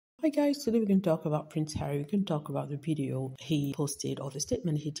Hi guys, today we can talk about Prince Harry. We can talk about the video he posted or the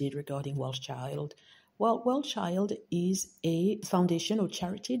statement he did regarding WellChild. Well, WellChild is a foundation or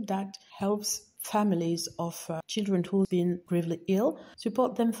charity that helps families of children who've been gravely ill,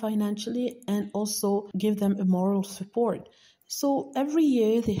 support them financially, and also give them a moral support. So every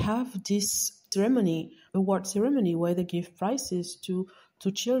year they have this award ceremony, where they give prizes to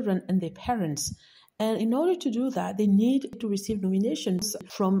children and their parents. And in order to do that, they need to receive nominations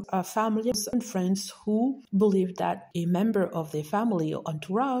from families and friends who believe that a member of their family or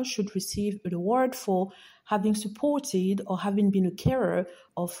entourage should receive an award for having supported or having been a carer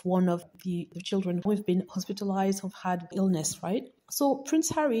of one of the children who have been hospitalized, who've had illness, right? So Prince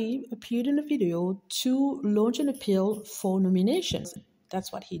Harry appeared in a video to launch an appeal for nominations.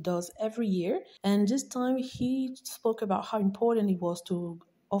 That's what he does every year. And this time he spoke about how important it was to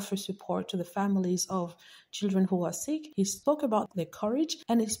offer support to the families of children who are sick. He spoke about their courage,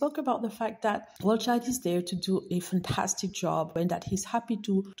 and he spoke about the fact that WellChild is there to do a fantastic job and that he's happy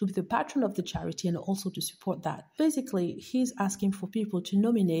to be the patron of the charity and also to support that. Basically, he's asking for people to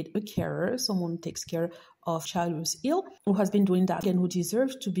nominate a carer, someone who takes care of a child who's ill, who has been doing that and who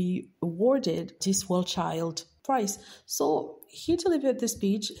deserves to be awarded this WellChild prize. So he delivered the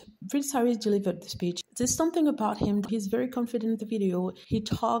speech. Prince Harry delivered the speech. There's something about him. He's very confident in the video. He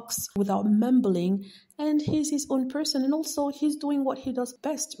talks without mumbling, and he's his own person. And also he's doing what he does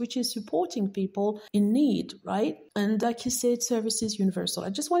best, which is supporting people in need, right? And like he said, service is universal. I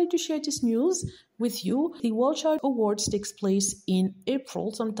just wanted to share this news with you. The WellChild Awards takes place in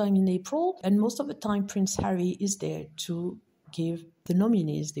April, sometime in April. And most of the time, Prince Harry is there to give the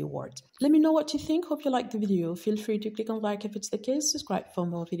nominees the award. Let me know what you think. Hope you liked the video. Feel free to click on like if it's the case, subscribe for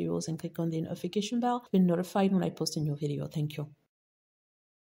more videos, and click on the notification bell to be notified when I post a new video. Thank you.